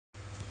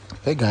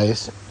Hey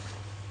guys,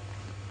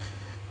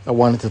 I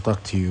wanted to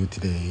talk to you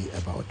today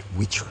about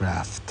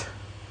witchcraft,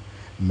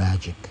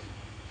 magic.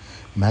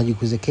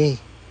 Magic with a K.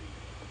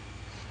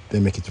 They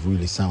make it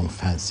really sound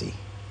fancy.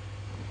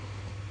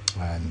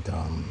 And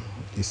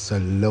it's the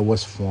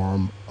lowest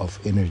form of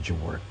energy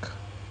work.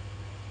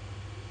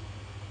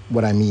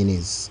 What I mean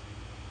is,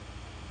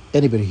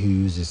 anybody who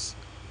uses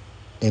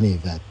any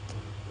of that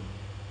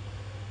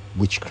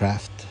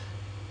witchcraft,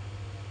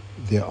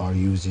 they are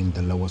using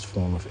the lowest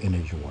form of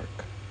energy work.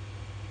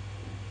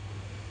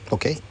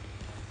 Okay?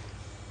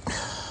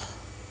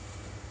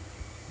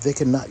 They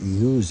cannot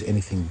use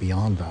anything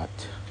beyond that.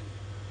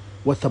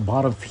 What the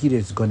bottom feeder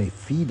is going to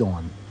feed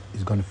on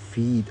is going to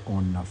feed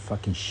on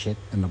fucking shit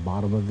in the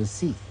bottom of the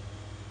sea.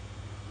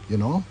 You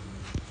know?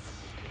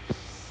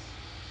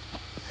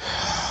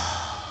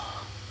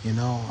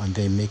 And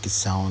they make it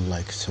sound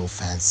like so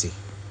fancy.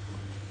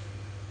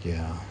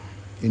 Yeah.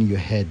 In your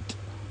head.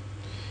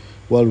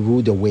 Well,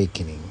 rude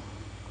awakening.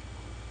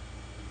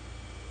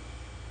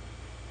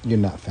 You're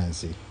not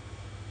fancy.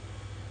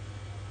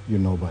 You're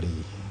nobody.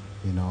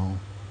 You know?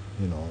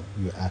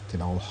 You're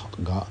acting all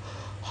God,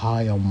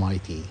 high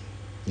almighty.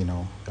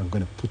 I'm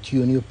going to put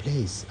you in your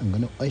place. I'm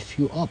going to F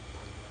you up.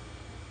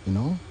 You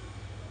know?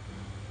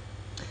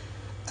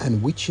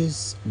 And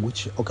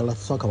okay,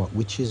 let's talk about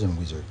witches and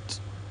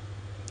wizards.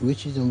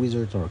 Witches and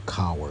wizards are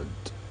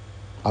cowards.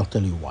 I'll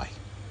tell you why.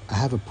 I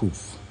have a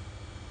proof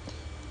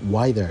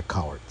why they're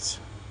cowards.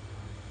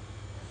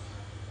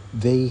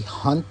 They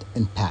hunt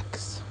in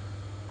packs.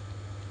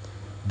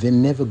 They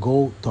never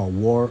go to a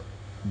war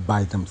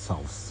by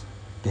themselves.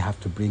 They have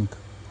to bring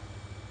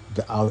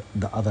the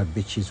other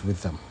bitches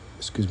with them.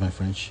 Excuse my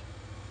French.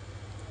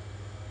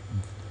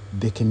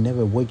 They can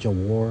never wage a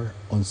war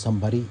on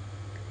somebody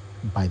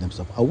by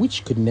themselves. A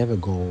witch could never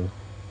go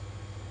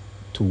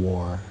to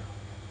war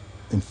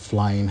and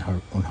flying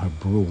her on her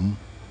broom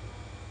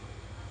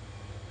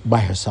by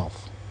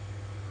herself.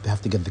 They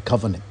have to get the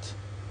covenant.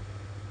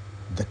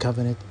 The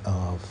covenant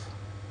of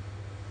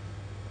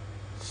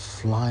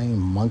flying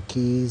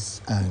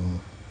monkeys and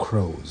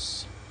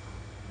crows.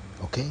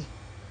 Okay?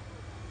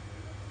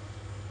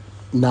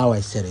 Now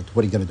I said it.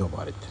 What are you gonna do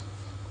about it?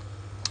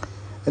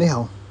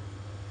 Anyhow,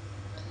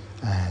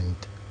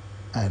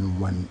 and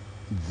when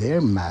their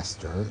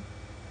master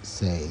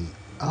say,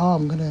 "Oh,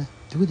 I'm gonna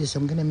do this.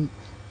 I'm gonna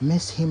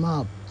mess him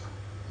up.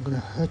 I'm gonna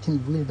hurt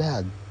him real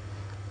bad."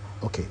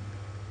 Okay,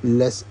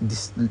 this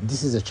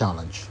is a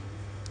challenge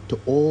to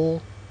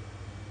all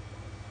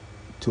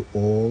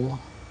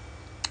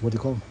what do you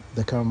call them?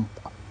 The current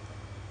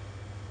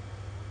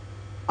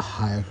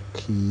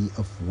hierarchy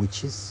of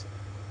witches,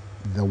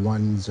 the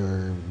ones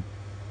are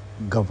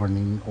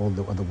governing all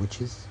the other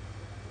witches,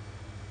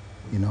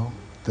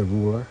 the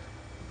ruler.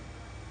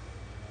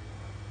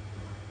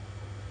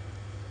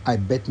 I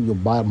bet you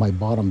buy my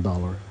bottom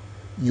dollar,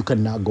 you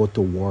cannot go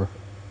to war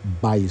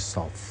by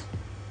yourself.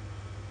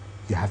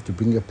 You have to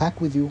bring your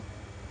pack with you,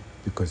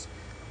 because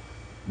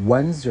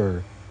ones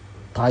are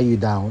tie you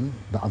down,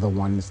 the other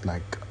one is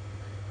like,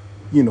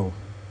 you know,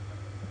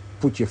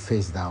 put your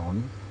face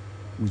down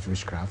with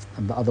witchcraft,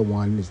 and the other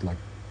one is like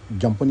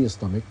jump on your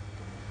stomach,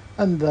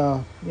 and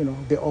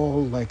they're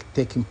all like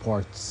taking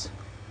parts.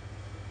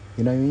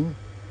 You know what I mean?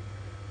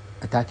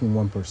 Attacking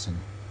one person.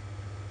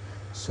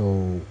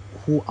 So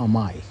who am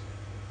I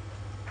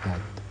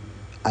that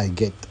I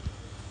get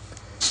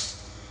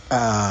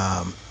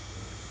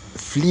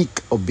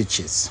fleek of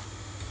bitches,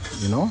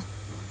 you know,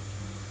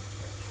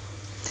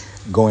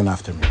 going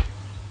after me?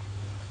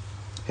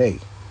 Hey,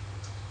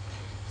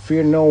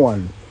 fear no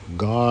one.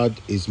 God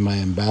is my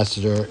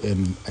ambassador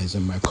and is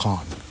in my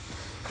con.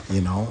 You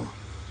know,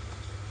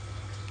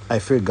 I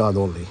fear God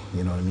only.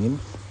 You know what I mean?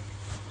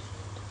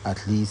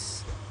 At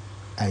least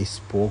I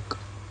spoke,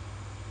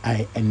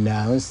 I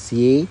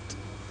enunciate,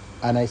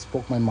 and I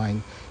spoke my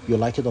mind. You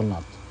like it or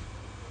not?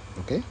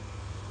 Okay?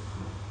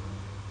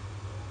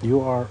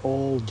 You are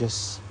all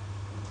just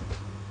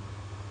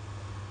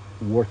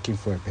working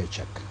for a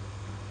paycheck.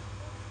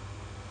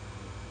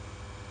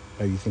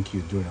 But you think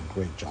you're doing a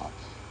great job.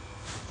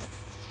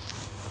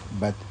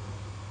 But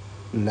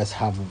let's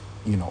have,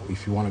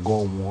 if you want to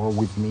go on war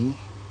with me,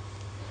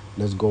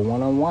 let's go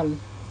one on one,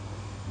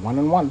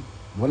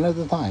 one at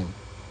a time.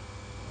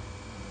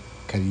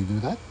 Can you do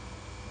that?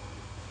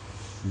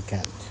 You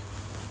can't,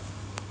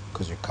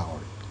 because you're a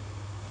coward.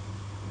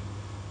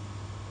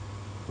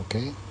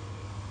 Okay?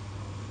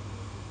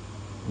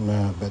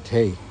 Nah, but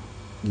hey,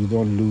 you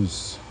don't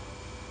lose.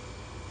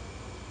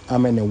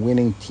 I'm in a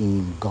winning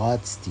team,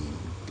 God's team,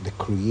 the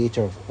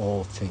creator of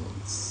all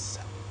things,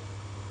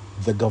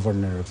 the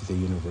governor of the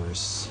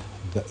universe,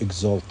 the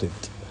exalted,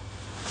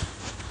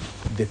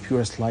 the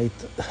purest light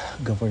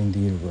governing the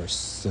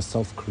universe, the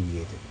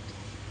self-created.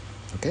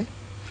 Okay?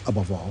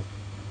 Above all.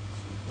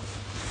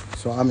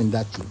 So I'm in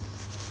that team.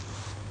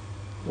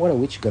 What are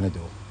witch gonna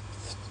do?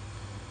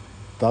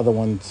 The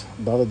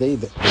other day,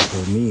 they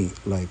told me,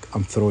 like,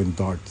 I'm throwing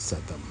darts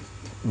at them.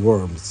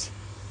 Worms.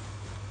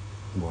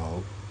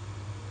 Well,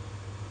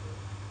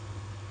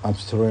 I'm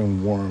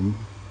throwing worm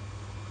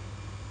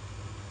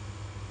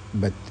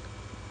but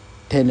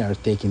 10 are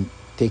taking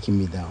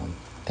me down.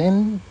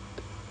 10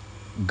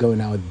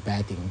 going out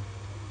batting,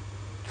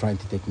 trying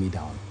to take me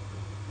down.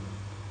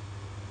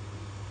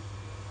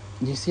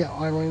 You see how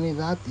irony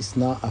that? It's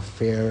not a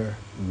fair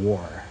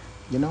war.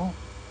 You know?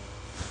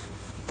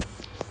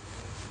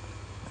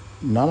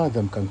 None of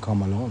them can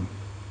come alone.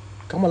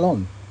 Come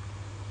alone.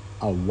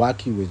 I'll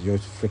whack you with your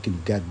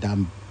freaking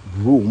goddamn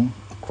broom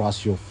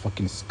across your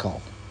fucking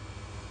skull.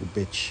 You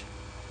bitch.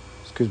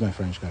 Excuse my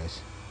French,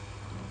 guys.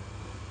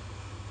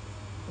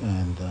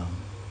 And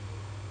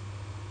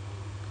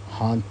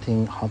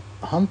hunting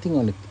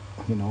on it,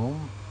 you know,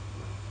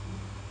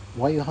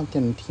 why are you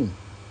hunting on a team?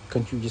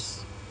 Can't you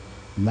just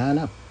man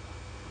up?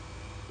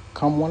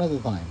 Come one at a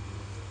time.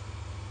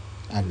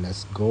 And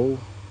let's go.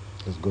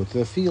 Let's go to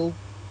the field.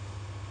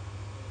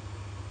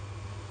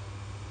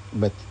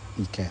 But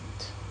you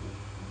can't.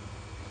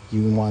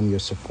 You want your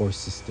support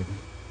system,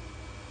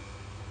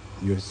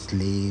 your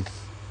slave,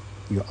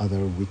 your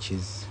other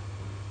witches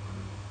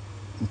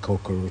and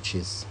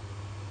cockroaches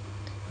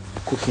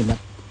cooking up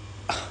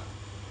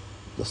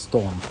the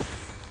storm.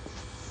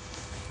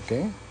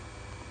 Okay?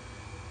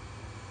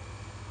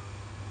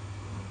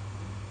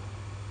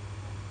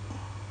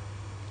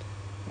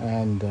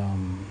 And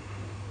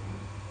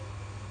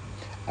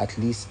at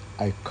least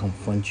I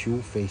confront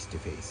you face to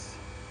face.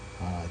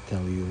 I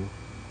tell you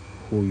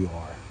who you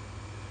are.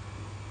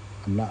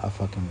 I'm not a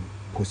fucking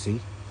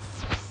pussy.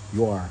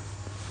 You are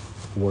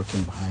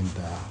working behind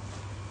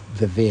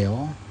the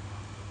veil,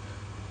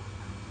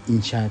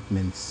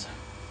 enchantments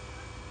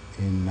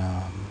in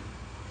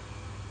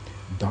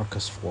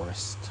darkest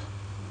forest,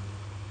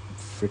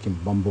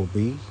 freaking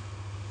bumblebee.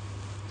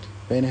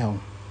 But anyhow,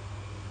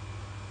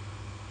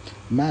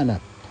 man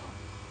up.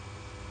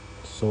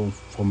 So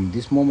from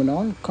this moment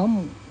on,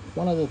 come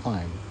one at a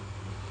time.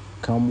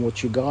 Come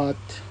what you got.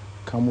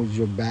 Come with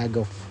your bag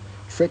of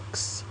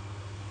tricks.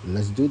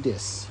 Let's do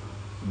this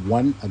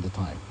one at a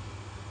time.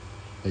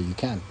 But you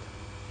can't.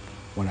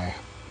 When I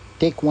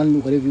take one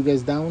of you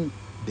guys down,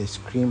 they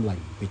scream like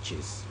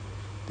bitches.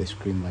 They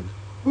scream like,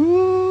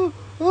 ooh,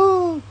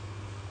 ooh.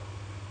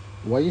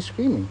 Why are you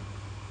screaming?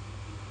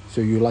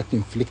 So you like to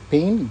inflict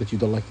pain, but you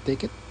don't like to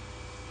take it?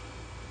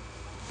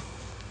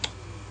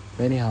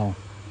 Anyhow,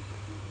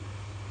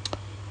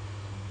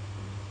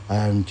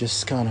 I'm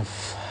just kind of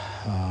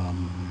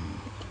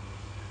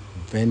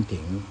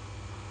venting,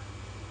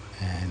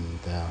 and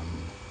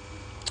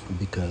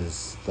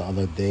because the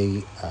other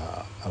day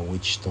a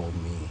witch told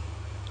me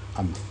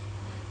I'm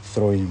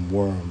throwing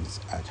worms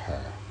at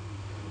her,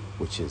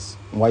 which is,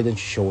 why don't you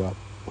show up?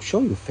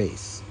 Show your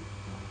face.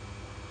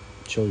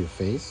 Show your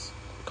face.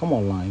 Come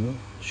online,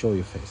 show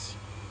your face.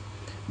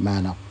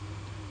 Man up.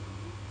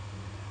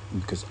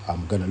 Because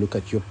I'm gonna look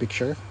at your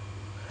picture.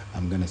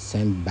 I'm gonna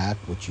send back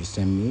what you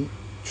send me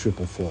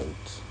triple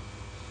folds.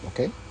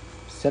 Okay?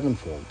 7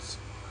 folds.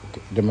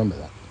 Okay, remember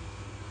that.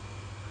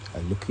 I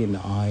look you in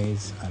the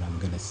eyes and I'm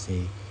gonna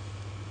say,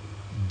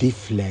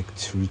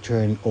 deflect,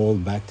 return all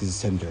back to the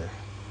sender,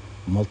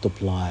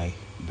 multiply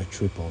by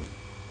triple,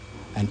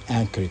 and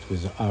anchor it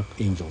with the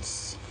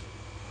archangels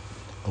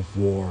of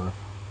war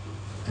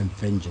and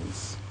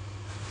vengeance.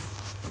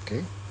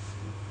 Okay?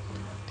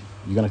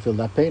 You're gonna feel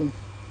that pain,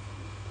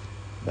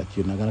 but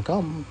you're not gonna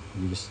come.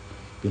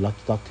 You like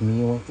to talk to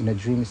me in a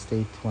dream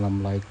state when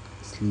I'm like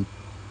asleep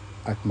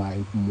at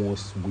my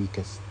most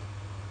weakest.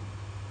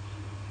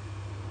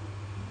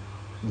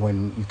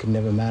 When you can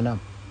never man up.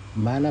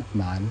 Man up,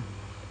 man.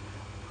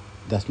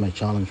 That's my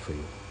challenge for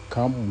you.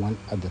 Come one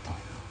at a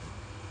time.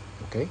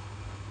 Okay?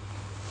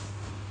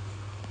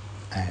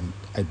 And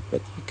I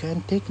bet you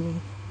can't take me.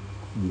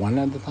 One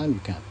at a time you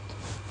can't.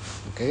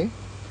 Okay?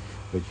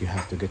 But you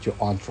have to get your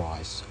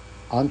entourage.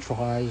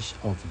 Entourage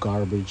of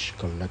garbage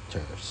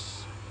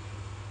collectors.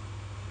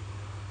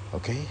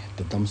 Okay?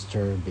 The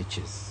dumpster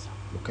bitches.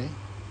 Okay?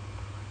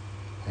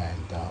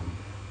 And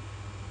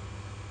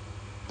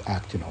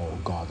acting, oh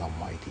God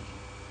Almighty,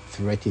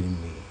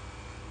 threatening me,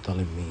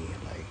 telling me,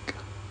 like,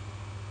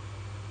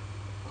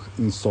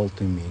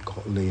 insulting me,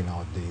 laying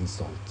out the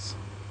insults.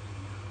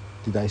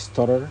 Did I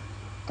stutter?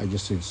 I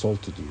just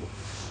insulted you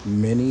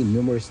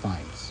numerous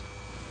times.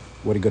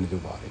 What are you gonna do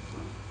about it?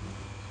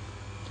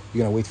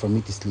 You're gonna wait for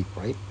me to sleep,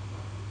 right?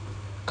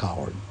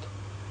 Coward.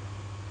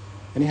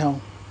 Anyhow,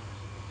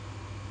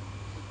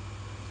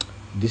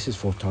 this is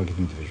for target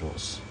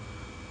individuals.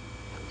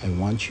 I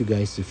want you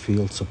guys to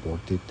feel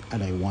supported,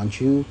 and I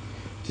want you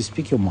to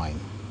speak your mind.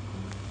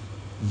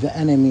 The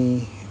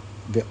enemy,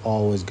 they're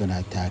always gonna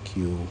attack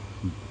you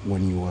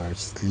when you are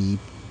asleep,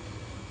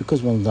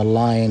 because when the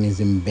lion is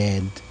in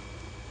bed,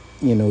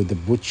 you know, the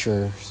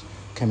butcher's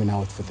coming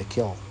out for the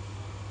kill.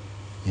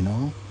 You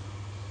know,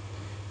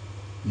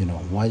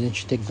 why don't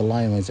you take the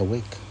lion when he's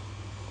awake?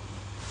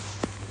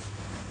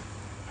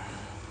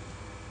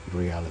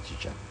 Reality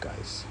check,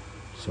 guys.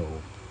 So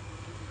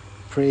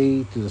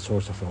pray to the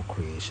source of all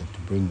creation to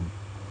bring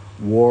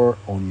war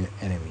on your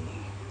enemy.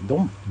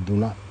 Do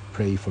not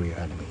pray for your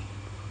enemy.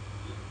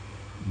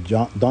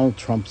 Donald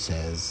Trump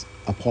says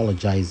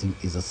apologizing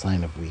is a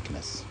sign of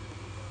weakness.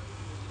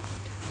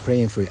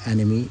 Praying for your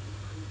enemy,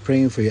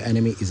 praying for your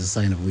enemy is a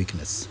sign of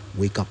weakness.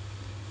 Wake up.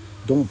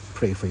 Don't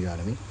pray for your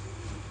enemy.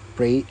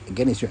 Pray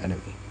against your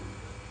enemy.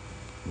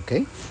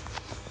 Okay?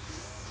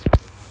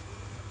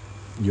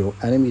 Your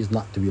enemy is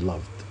not to be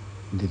loved.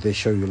 Did they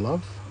show you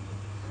love?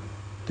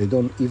 They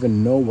don't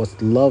even know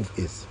what love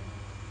is.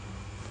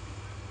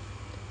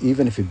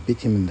 Even if you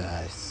beat him in the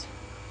ass.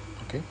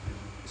 Okay?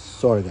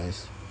 Sorry,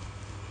 guys.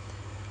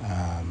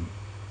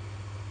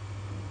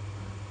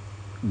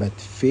 But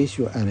face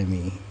your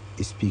enemy,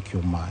 speak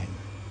your mind.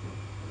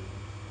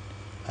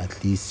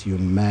 At least you're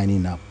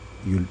manning up.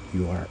 You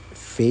are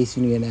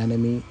facing an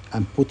enemy.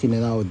 I'm putting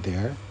it out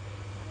there.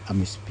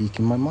 I'm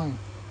speaking my mind.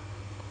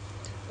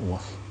 Or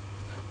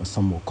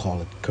some will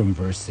call it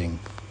conversing.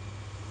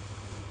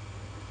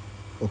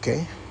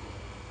 Okay?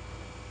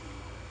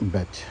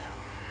 But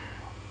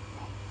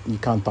you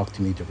can't talk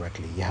to me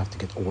directly. You have to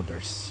get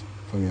orders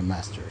from your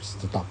masters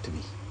to talk to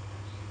me.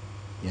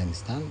 You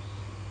understand?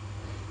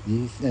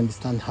 You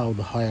understand how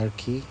the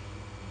hierarchy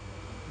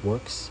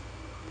works?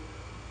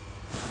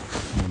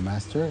 Your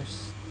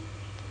masters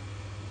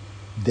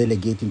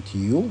delegating to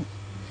you,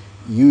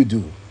 you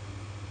do.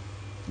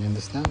 You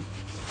understand?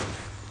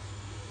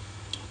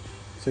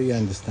 So you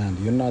understand.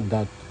 You're not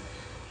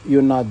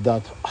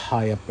that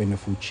high up in the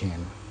food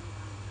chain.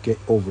 Get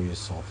over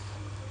yourself.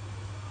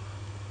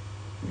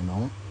 You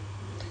know?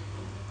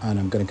 And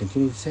I'm gonna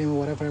continue to say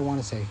whatever I want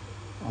to say.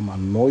 I'm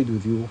annoyed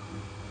with you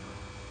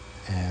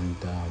and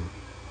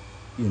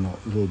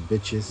little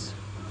bitches.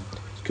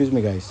 Excuse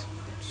me, guys.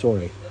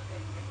 Sorry.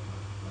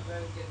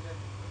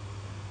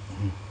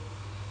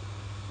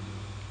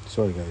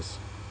 Sorry, guys.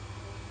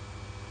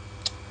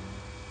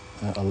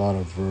 A lot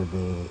of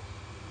verbal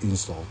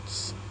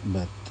insults,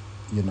 but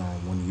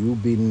when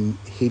you've been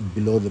hit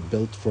below the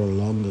belt for the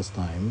longest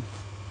time,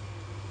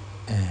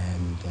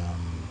 and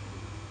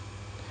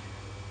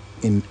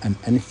in an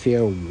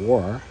unfair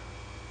war,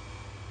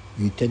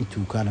 you tend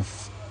to kind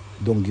of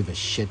don't give a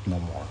shit no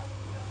more.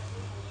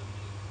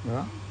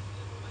 Yeah.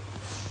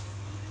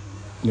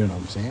 You know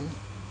what I'm saying?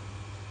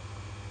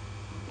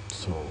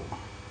 So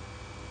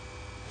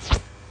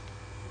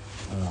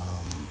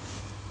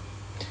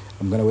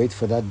I'm gonna wait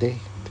for that day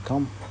to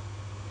come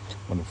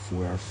when if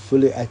we are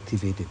fully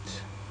activated,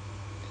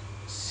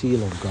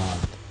 seal of God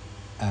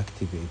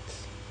activate.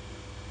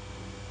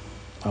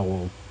 I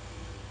will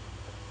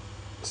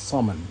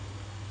summon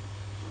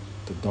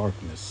the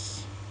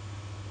darkness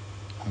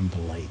and the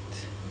light.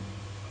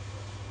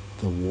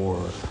 The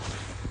war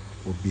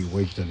will be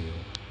waged on you,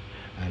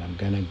 and I'm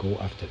gonna go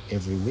after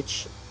every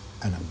witch,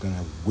 and I'm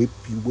gonna whip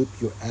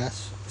your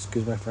ass,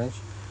 excuse my French,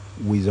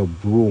 with a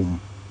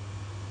broom.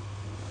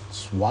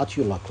 Swat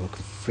you like a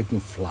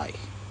freaking fly,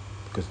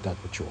 because that's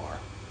what you are.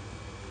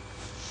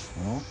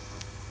 You know?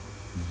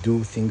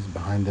 Do things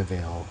behind the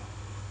veil.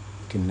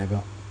 You can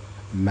never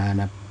man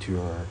up to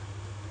your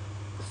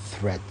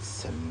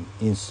threats and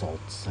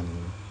insults and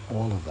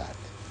all of that.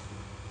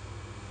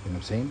 You know what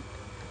I'm saying?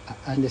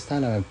 I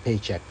understand I'm a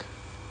paycheck.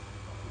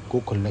 Go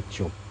collect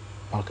your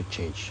pocket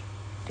change.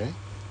 Okay?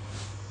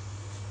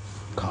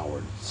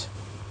 Cowards.